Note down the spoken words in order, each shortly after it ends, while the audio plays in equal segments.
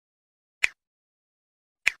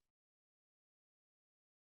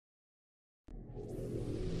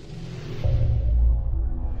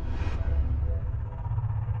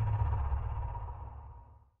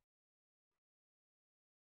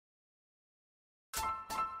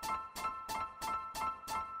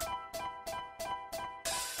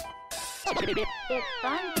It's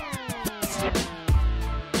fun.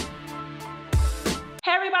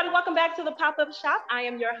 Hey everybody, welcome back to the Pop-Up Shop. I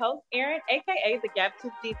am your host, Erin, aka the Gap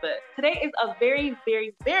Tooth Diva. Today is a very,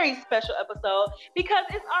 very, very special episode because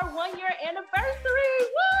it's our 1-year anniversary.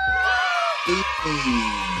 Woo!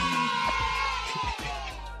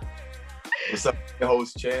 What's up, your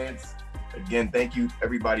host Chance? Again, thank you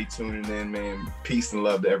everybody tuning in, man. Peace and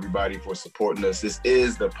love to everybody for supporting us. This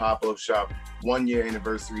is the Pop-Up Shop 1-year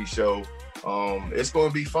anniversary show. It's going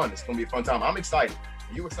to be fun. It's going to be a fun time. I'm excited.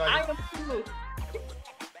 Are you excited? I am too.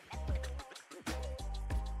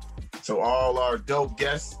 So all our dope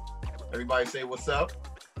guests, everybody say what's up.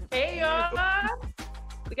 Hey y'all.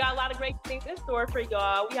 We got a lot of great things in store for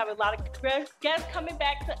y'all. We have a lot of guests coming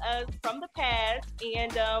back to us from the past,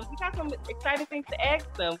 and we got some exciting things to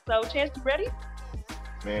ask them. So, Chance, you ready?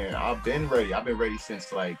 Man, I've been ready. I've been ready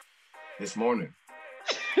since like this morning.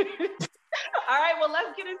 All right, well,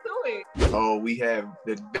 let's get into it. Oh, we have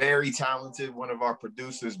the very talented one of our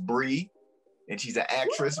producers, Bree, and she's an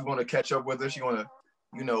actress. We're going to catch up with her. She's going to,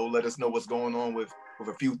 let us know what's going on with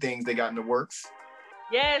a few things they got in the works.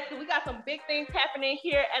 Yes, we got some big things happening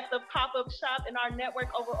here at the Pop-Up Shop in our network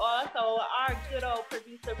overall. So our good old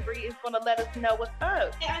producer, Bree, is going to let us know what's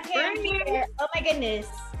up. I'm here. Oh my goodness.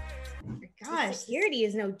 Gosh, security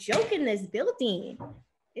is no joke in this building.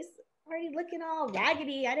 It's already looking all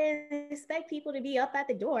raggedy. I didn't expect people to be up at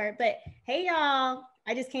the door, but hey y'all,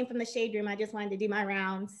 I just came from the shade room. I just wanted to do my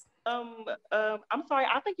rounds. I'm sorry.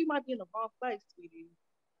 I think you might be in the wrong place, sweetie.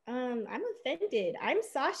 I'm offended. I'm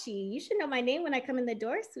Sashi. You should know my name when I come in the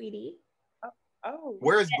door, sweetie. Oh.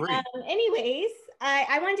 Where's Bree? Anyways,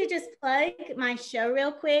 I wanted to just plug my show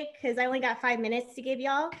real quick because I only got 5 minutes to give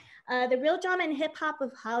y'all. The Real Drama and Hip Hop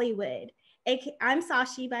of Hollywood. I'm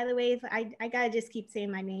Sashi, by the way. I gotta just keep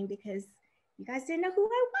saying my name because you guys didn't know who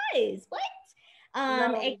I was. What?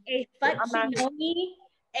 AKA Fuck You Know Me,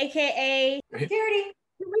 AKA Security.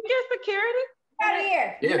 Can we get security out of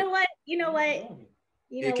here? Yeah. You know what?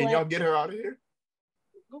 Can y'all get her out of here?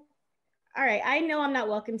 All right, I know I'm not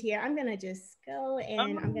welcomed here. I'm gonna just go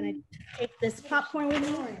and I'm gonna take this popcorn with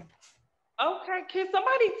me. Okay, can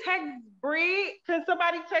somebody text Bree?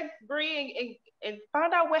 And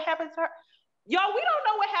find out what happened to her? Y'all, we don't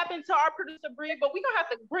know what happened to our producer Bree, but we're gonna have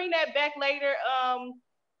to bring that back later.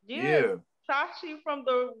 Yeah. Sashi from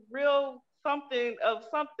the Real Something of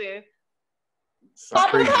Something.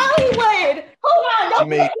 Pop of Hollywood! Hold on, don't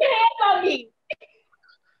put your hands on me.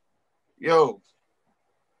 Yo,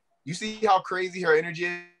 you see how crazy her energy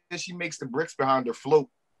is? She makes the bricks behind her float.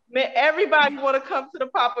 Man, everybody want to come to the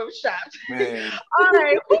Pop-Up Shop. Man. All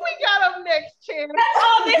right, who we got up next, Chance?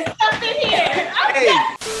 All this stuff in here.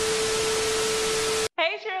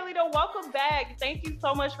 Hey, Cheerleader, welcome back. Thank you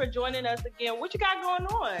so much for joining us again. What you got going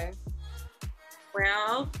on?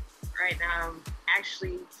 Well, right now I'm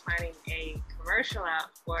actually planning a commercial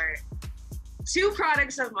out for 2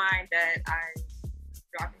 products of mine that I'm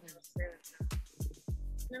dropping in the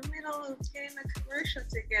middle of getting a commercial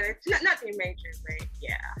together. Nothing major, but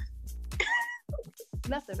yeah.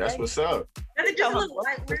 Nothing. That's what's up. Nothing just a little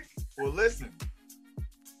light work. Well, listen,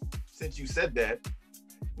 since you said that,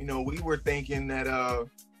 we were thinking that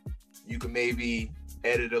you could maybe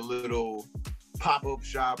edit a little Pop-Up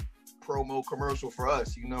Shop promo commercial for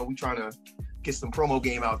us. We trying to get some promo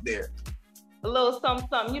game out there. A little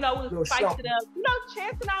something. We spice something. it up.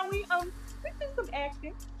 Chance and I, we do some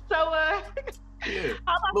acting. So yeah,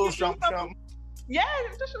 how about little you do something. Yeah,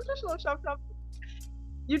 just a little something.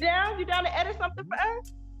 You down? You down to edit something for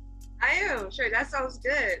us? I am, sure. That sounds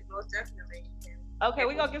good. Most definitely. Okay,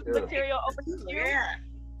 we're gonna get some material over to you. Yeah.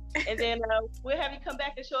 And then we'll have you come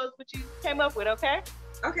back and show us what you came up with, okay?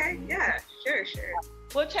 Okay, yeah, sure.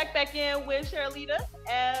 We'll check back in with Cheerleader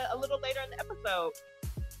a little later in the episode.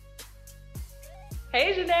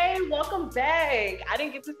 Hey, Janae, welcome back. I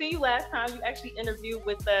didn't get to see you last time. You actually interviewed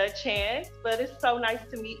with Chance, but it's so nice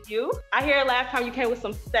to meet you. I hear last time you came with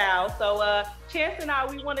some style. So Chance and I,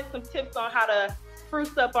 we wanted some tips on how to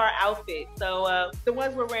spruce up our outfit. So the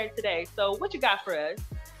ones we're wearing today. So what you got for us?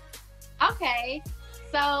 Okay,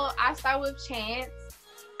 so I start with Chance.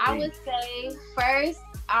 I would say first,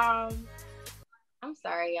 I'm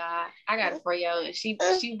sorry, y'all. I got it for yo. She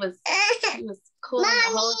was cool the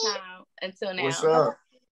whole time until now. What's up?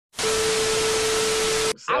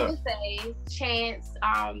 I would say, Chance,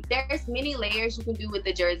 there's many layers you can do with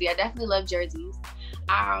the jersey. I definitely love jerseys.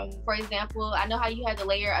 For example, I know how you have the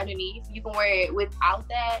layer underneath. You can wear it without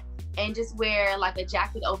that and just wear like a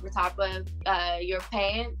jacket over top of your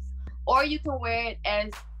pants. Or you can wear it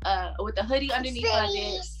as with a hoodie underneath of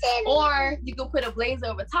it. Or you can put a blazer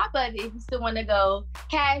over top of it if you still want to go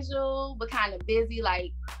casual but kind of busy,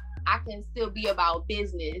 like I can still be about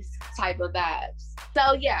business type of vibes.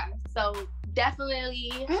 So yeah, so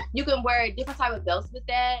definitely you can wear different type of belts with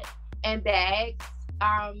that and bags.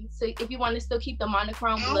 So if you want to still keep the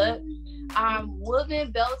monochrome look,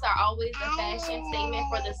 woven belts are always a fashion statement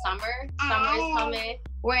for the summer. Summer is coming.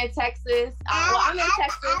 We're in Texas. Well, I'm in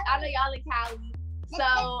Texas. I know y'all in Cali.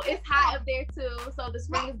 So it's hot up there too. So the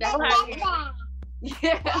spring is definitely here.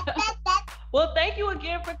 Yeah. Well, thank you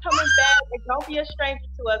again for coming back, and don't be a stranger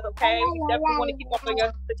to us, okay? We definitely want to keep up on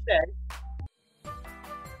your success.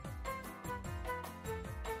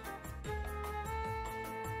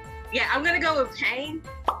 Yeah, I'm gonna go with Pain.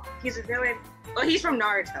 He's a villain. Well, he's from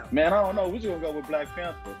Naruto. Man, I don't know. We're just gonna go with Black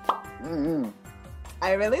Panther. Mm-hmm.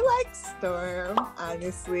 I really like Storm,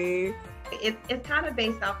 honestly. It's kind of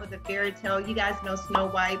based off of the fairy tale. You guys know Snow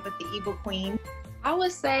White, but the evil queen. I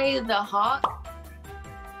would say the Hawk.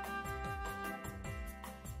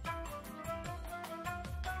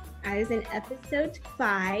 I was in episode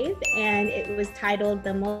 5, and it was titled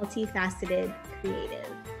The Multifaceted Creative.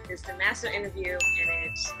 It's the master interview, and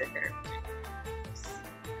it's the third.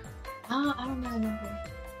 Oh, I don't remember.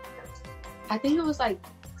 I think it was like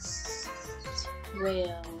 12.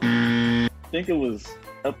 I think it was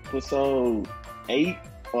episode 8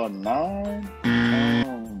 or 9.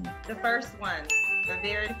 The first one, the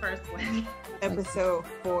very first one. Episode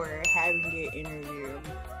 4, having an interview.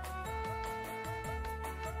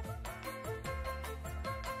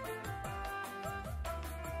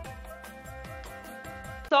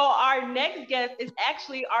 So our next guest is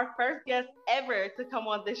actually our first guest ever to come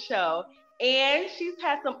on this show. And she's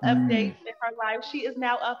had some updates in her life. She is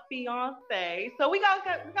now a fiance. So we got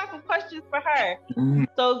some questions for her.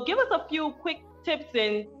 So give us a few quick tips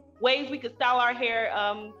and ways we could style our hair.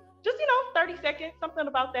 Just, 30 seconds, something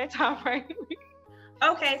about that time frame.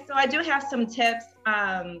 Okay, so I do have some tips.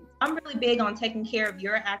 I'm really big on taking care of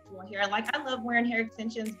your actual hair. Like, I love wearing hair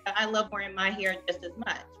extensions, but I love wearing my hair just as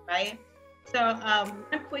much, right? So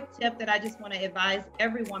one quick tip that I just want to advise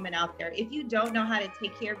every woman out there, if you don't know how to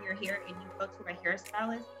take care of your hair and you go to a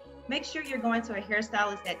hairstylist, make sure you're going to a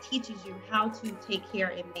hairstylist that teaches you how to take care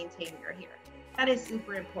and maintain your hair. That is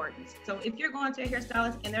super important. So if you're going to a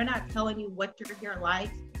hairstylist and they're not telling you what your hair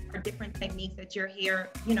likes or different techniques that your hair,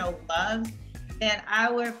 loves, then I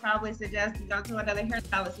would probably suggest you go to another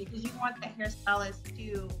hairstylist, because you want the hairstylist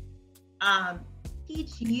to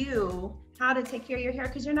teach you how to take care of your hair,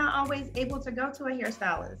 because you're not always able to go to a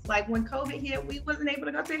hairstylist. Like when COVID hit, we wasn't able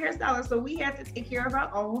to go to a hairstylist, so we had to take care of our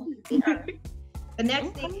own hair. The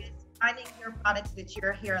next thing is finding hair products that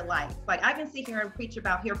your hair likes. Like I can sit here and preach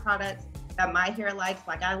about hair products that my hair likes.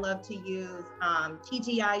 Like I love to use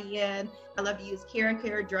TGIN. I love to use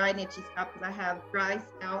Keratin Dry and Itchy Scalp because I have dry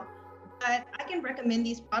scalp. But I can recommend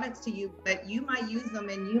these products to you, but you might use them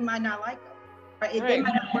and you might not like them, or they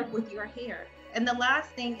might not work with your hair. And the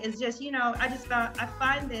last thing is just, I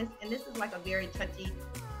find this, and this is like a very touchy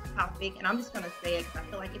topic, and I'm just going to say it because I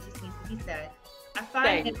feel like it just needs to be said. I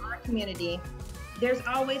find in our community, there's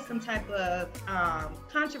always some type of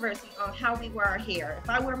controversy on how we wear our hair. If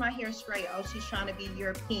I wear my hair straight, oh, she's trying to be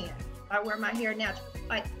European. If I wear my hair natural,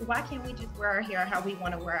 like, why can't we just wear our hair how we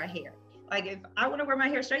want to wear our hair? Like, if I want to wear my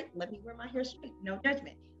hair straight, let me wear my hair straight. No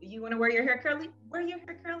judgment. If you want to wear your hair curly, wear your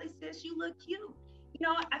hair curly, sis. You look cute.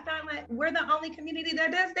 I found like we're the only community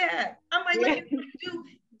that does that. I'm like,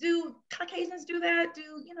 do Caucasians do that?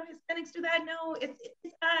 Do Hispanics do that? No, it's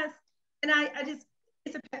us. And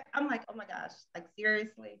I'm like, oh my gosh, like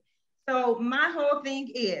seriously. So my whole thing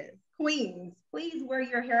is, queens, please wear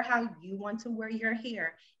your hair how you want to wear your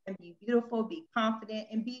hair, and be beautiful, be confident,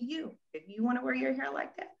 and be you. If you want to wear your hair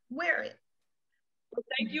like that, wear it. Well,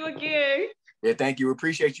 thank you again. Yeah, thank you.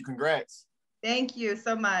 Appreciate you. Congrats. Thank you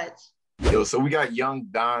so much. Yo, so we got Young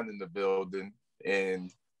Don in the building,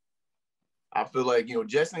 and I feel like,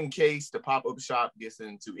 just in case the pop-up shop gets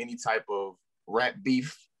into any type of rap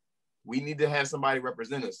beef, we need to have somebody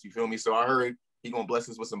represent us, you feel me? So I heard he gonna bless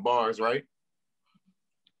us with some bars, right?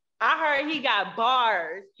 I heard he got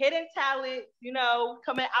bars, hidden talent,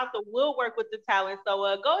 coming out the woodwork with the talent. So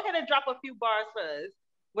go ahead and drop a few bars for us.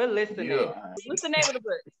 We're listening. Yeah. What's the name of the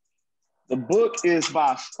book? The book is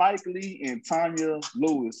by Spike Lee and Tanya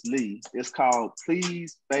Lewis Lee. It's called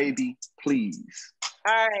Please, Baby, Please.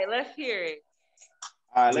 All right, let's hear it.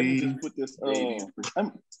 All right, let me just put this.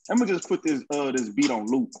 Let me just put this beat on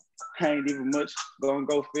loop. I ain't even much gonna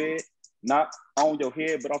go fed. Not on your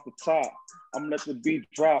head, but off the top. I'm gonna let the beat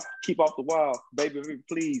drop. Keep off the wall, baby.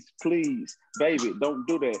 Please, please, baby, don't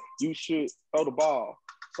do that. You should throw the ball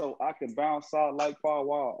so I can bounce out like far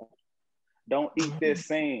wall. Don't eat that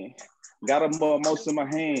sand. Got a most in my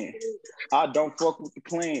hand. I don't fuck with the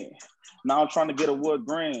clan. Now I'm trying to get a wood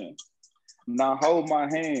grand. Now hold my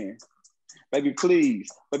hand. Baby,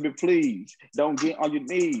 please, don't get on your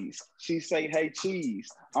knees. She say, hey, cheese.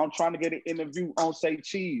 I'm trying to get an interview on Say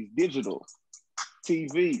Cheese, digital,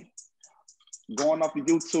 TV, going off the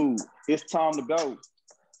YouTube. It's time to go.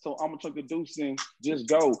 So I'm introducing, just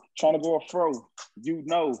go. Trying to go a fro. You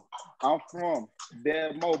know, I'm from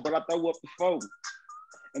Demo, but I throw up the foe.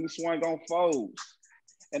 And we swing on foes.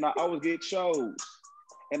 And I always get chose.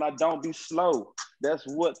 And I don't be slow. That's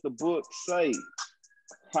what the book say.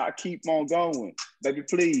 I keep on going. Baby,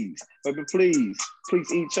 please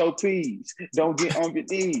eat your peas. Don't get on your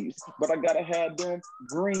knees. But I gotta have them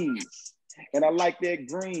greens. And I like that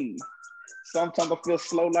green. Sometimes I feel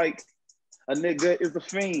slow like a nigga is a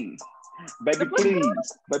fiend. Baby, please.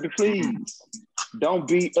 Don't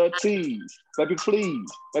be a tease. Baby, please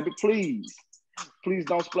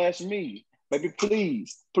don't splash me. Baby,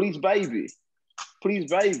 please, baby.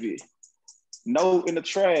 No in the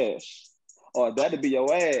trash. Or that'll be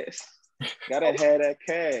your ass. Gotta have that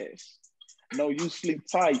cash. No, you sleep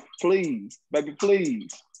tight, please. Baby,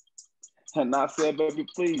 please. And I said, baby,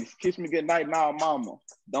 please, kiss me goodnight now, mama.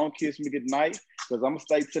 Don't kiss me goodnight, because I'm going to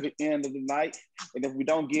stay to the end of the night. And if we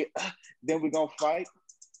don't get, then we're going to fight.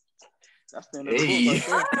 That's the end of the book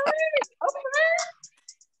right there.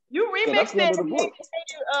 You remixed it. And you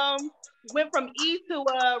went from E to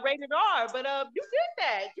rated R, but you did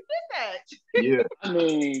that. Yeah. I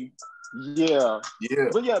mean, yeah.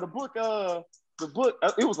 But yeah, the book,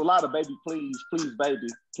 it was a lot of baby, please, baby,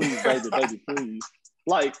 please.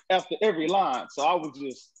 Like after every line. So I would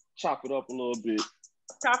just chop it up a little bit.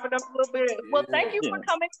 Well, thank you for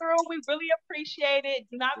coming through. We really appreciate it.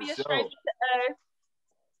 Do not be a stranger to us.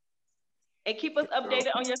 And keep us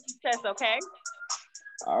updated on your success, okay?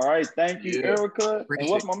 All right. Thank you, Erica. And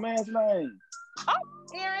what's my man's name? Oh,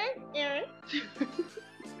 Aaron.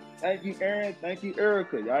 Thank you, Aaron. Thank you,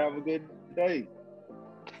 Erica. Y'all have a good day.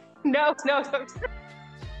 No.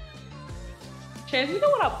 Chance, you know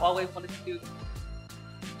what I've always wanted to do?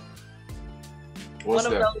 What's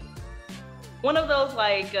that? One of those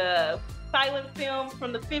like silent films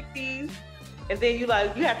from the 50s, and then you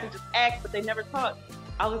have to just act, but they never talk.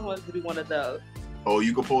 I always wanted to do one of those. Oh,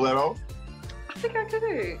 you could pull that off? I think I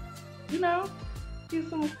could. Use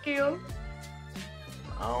some skills.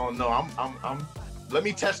 I don't know. I'm. Let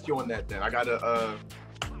me test you on that then. I gotta.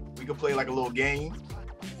 We could play like a little game.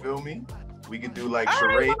 You feel me? We could do like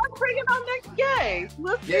charade. Right, I'm bringing on next game.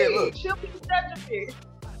 Let's see. Look. She'll be judging me.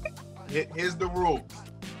 Here's the rules.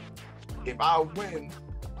 If I win,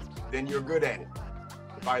 then you're good at it.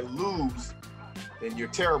 If I lose, then you're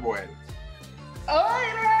terrible at it. All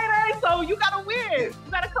right. So you gotta win. Yeah. You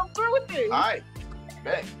gotta come through with this. All right.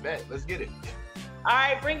 Bet. Let's get it. All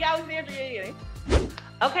right, bring Alexandria in.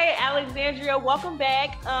 Okay, Alexandria, welcome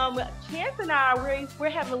back. Chance and I, we're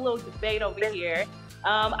having a little debate over here.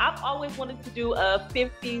 I've always wanted to do a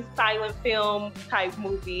 50s silent film type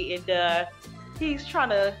movie, and he's trying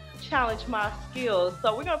to challenge my skills.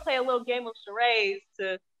 So we're gonna play a little game of charades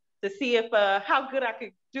to see if how good I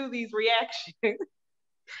could do these reactions.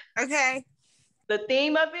 Okay. The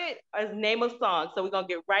theme of it is name a song, so we're gonna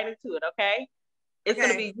get right into it. Okay. It's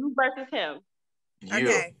gonna be you versus him. Yeah.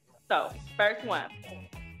 Okay. So first one.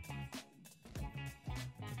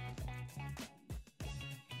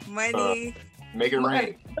 Money. Make it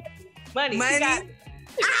rain. Money. Money. You got it.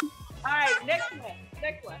 All right, next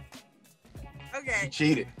one. Okay. You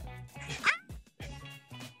cheated.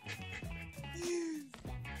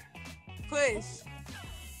 Push.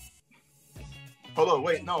 Hold on,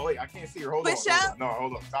 wait, I can't see her. Hold Push on. up. No,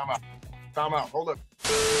 hold up. Time out. Hold up.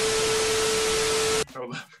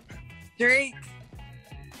 Drink.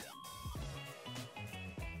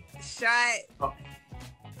 Shot. Oh.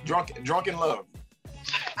 Drunken love.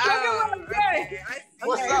 Oh, okay.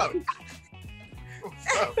 What's up?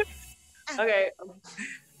 What's up? Okay.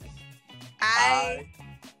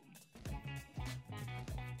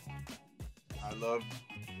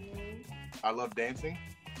 I love dancing.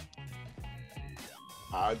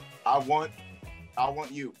 I want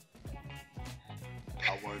you.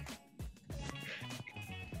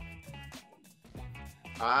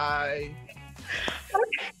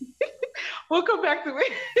 We'll come back to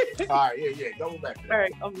it. All right, yeah, double back to that. All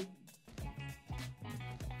right.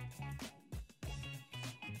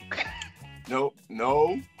 No.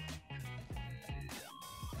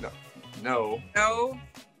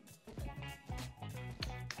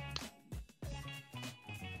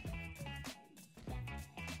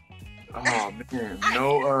 Oh man,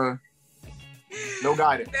 no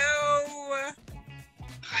guidance.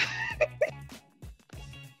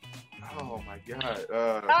 no. Oh my God.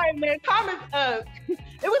 All right, man. Comments up.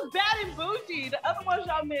 It was Bad and Bougie. The other ones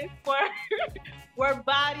y'all missed were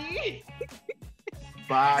Body.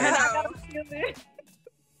 Bye. And I Got a Feeling.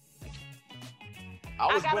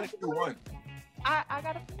 I was winning 2-1. I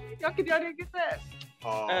got a feeling. Y'all didn't get that.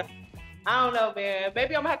 Oh. I don't know, man.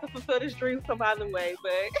 Maybe I'm gonna have to fulfill this dream some other way,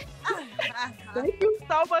 but thank you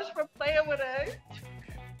so much for playing with us.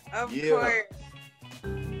 Of Yeah. course.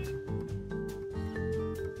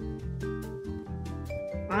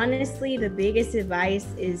 Honestly, the biggest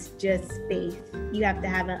advice is just faith. You have to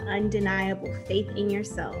have an undeniable faith in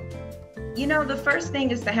yourself. You know, the first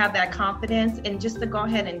thing is to have that confidence and just to go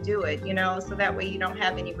ahead and do it, you know, so that way you don't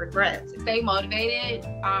have any regrets. Stay motivated.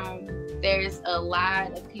 There's a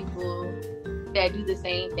lot of people that do the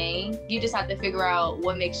same thing. You just have to figure out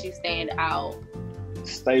what makes you stand out.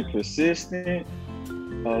 Stay persistent.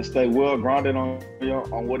 Stay well grounded on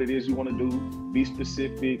what it is you want to do. Be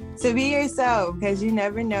specific. To be yourself, because you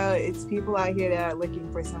never know. It's people out here that are looking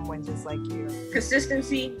for someone just like you.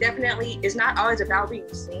 Consistency definitely is not always about being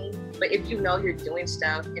seen, but if you know you're doing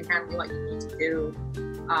stuff and having what you need to do,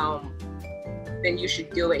 then you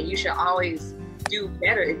should do it. You should always do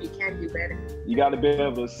better if you can do better. You got to be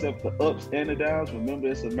able to accept the ups and the downs. Remember,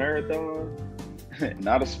 it's a marathon,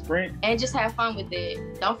 not a sprint. And just have fun with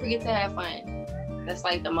it. Don't forget to have fun. That's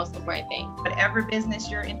like the most important thing. Whatever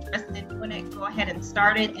business you're interested in doing it, go ahead and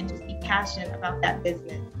start it and just be passionate about that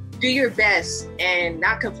business. Do your best and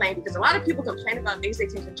not complain, because a lot of people complain about things they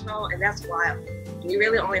can control, and that's wild. And you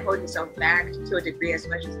really only hold yourself back to a degree as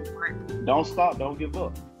much as you want. Don't stop, don't give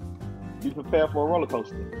up. Be prepared for a roller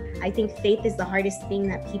coaster. I think faith is the hardest thing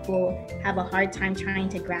that people have a hard time trying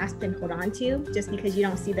to grasp and hold on to, just because you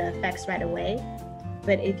don't see the effects right away.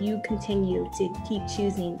 But if you continue to keep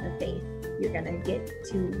choosing the faith, you're gonna get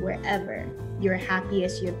to wherever your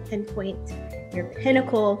happiest, your pinpoint, your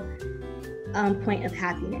pinnacle point of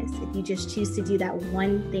happiness. If you just choose to do that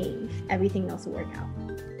one thing, everything else will work out.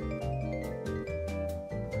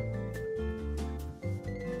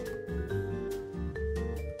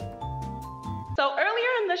 So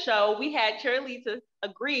earlier in the show, we had Cheerleader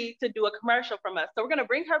agree to do a commercial from us. So we're gonna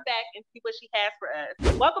bring her back and see what she has for us.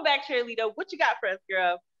 Welcome back, Cheerleader. What you got for us,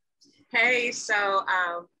 girl? Hey, so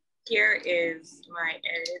here is my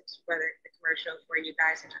edit for the commercial for you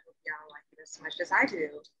guys, and I hope y'all like it as much as I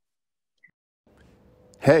do.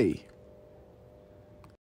 Hey.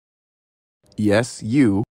 Yes,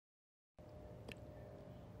 you.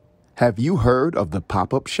 Have you heard of the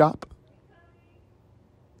pop-up shop?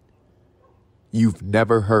 You've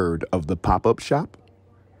never heard of the pop-up shop?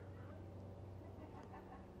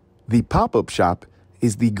 The Pop-Up Shop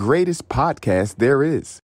is the greatest podcast there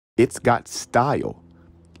is. It's got style.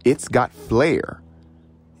 It's got flair.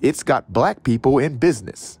 It's got Black people in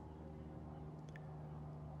business.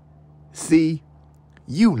 See,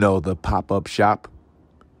 you know the Pop-Up Shop.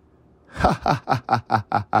 Ha ha ha ha ha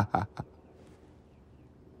ha ha ha.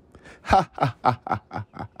 Ha ha ha ha ha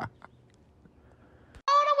ha.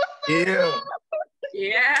 Yeah.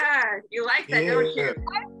 Yeah, you like that, don't you?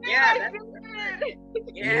 Yeah,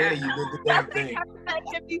 Yeah, you did the damn thing. That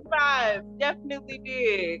 55 definitely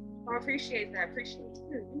did. I appreciate that. Appreciate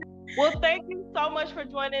it. Well, thank you so much for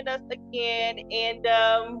joining us again, and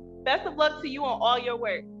best of luck to you on all your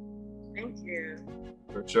work. Thank you.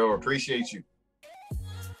 For sure. Appreciate you.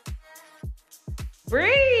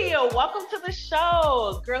 Bree, welcome to the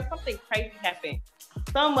show. Girl, something crazy happened.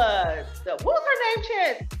 What was her name,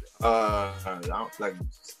 Chance? Like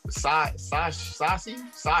Sashi.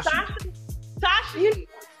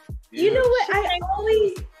 You know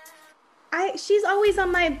what? She's always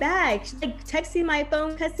on my back. She's like texting my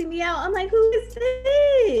phone, cussing me out. I'm like, who is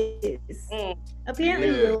this?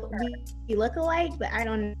 Apparently we look alike, but I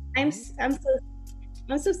don't know. I'm so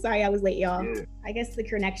sorry I was late, y'all. Yeah. I guess the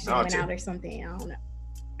connection went out or something. I don't know.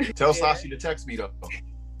 Tell Sashi to text me though.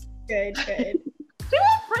 Good. She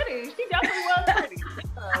was pretty. She definitely was pretty.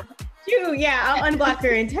 Yeah, I'll unblock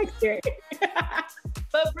her and text her.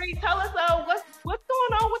 But Bree, tell us what's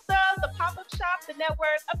going on with the pop-up shop, the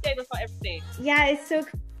network. Update us on everything. Yeah, it's so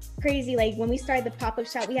crazy. Like when we started the pop-up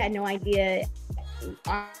shop, we had no idea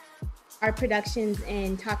our productions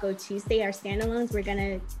in Taco Tuesday, our standalones, were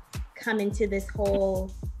gonna come into this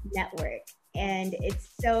whole network. And it's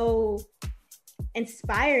so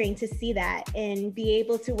inspiring to see that and be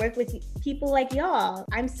able to work with people like y'all.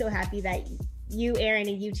 I'm so happy that you, Aaron,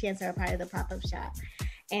 and you, Chance, are a part of the pop-up shop.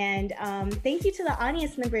 And thank you to the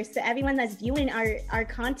audience members, to everyone that's viewing our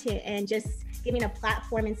content and just giving a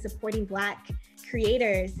platform and supporting Black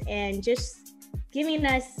creators and just giving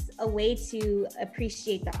us a way to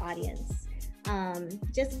appreciate the audience.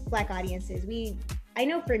 Just Black audiences. I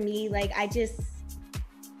know for me, like I'm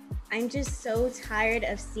just so tired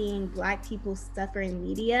of seeing Black people suffer in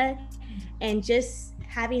media, and just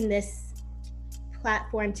having this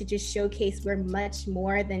platform to just showcase we're much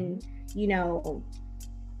more than, you know,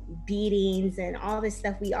 beatings and all this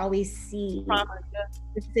stuff we always see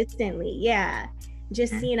consistently. Yeah.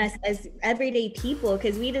 Just seeing us as everyday people,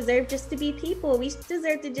 because we deserve just to be people. We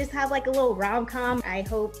deserve to just have like a little rom-com. I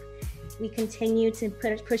hope we continue to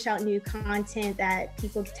push out new content that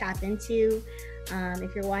people can tap into.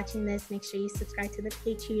 If you're watching this, make sure you subscribe to the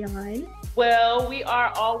Patreon. Well, we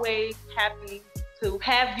are always happy to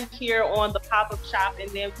have you here on the Pop-Up Shop, and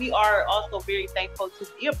then we are also very thankful to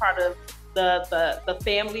be a part of the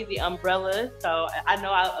family, the umbrella. So I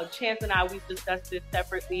know Chance and I, we've discussed this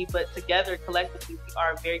separately, but together, collectively, we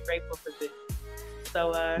are very grateful for this.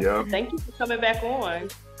 So thank you for coming back on.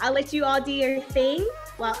 I'll let you all do your thing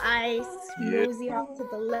while I mosey off to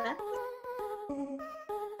the left.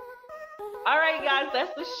 All right, guys,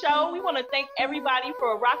 that's the show. We want to thank everybody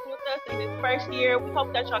for rocking with us in this first year. We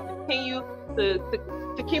hope that y'all continue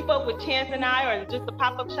to keep up with Chance and I, or just the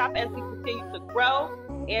Pop-Up Shop, as we continue to grow.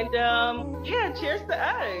 And cheers to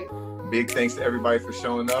us. Big thanks to everybody for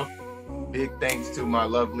showing up. Big thanks to my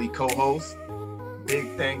lovely co-host.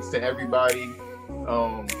 Big thanks to everybody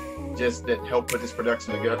just that helped put this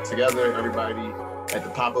production together. Everybody at the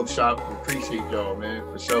Pop-Up Shop, we appreciate y'all, man,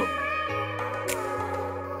 for sure.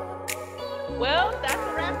 Well, that's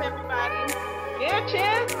a wrap, everybody. Yeah,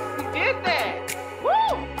 Chance, we did that.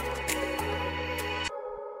 Woo!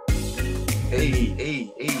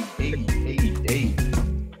 Hey.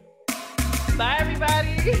 Bye,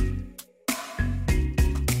 everybody.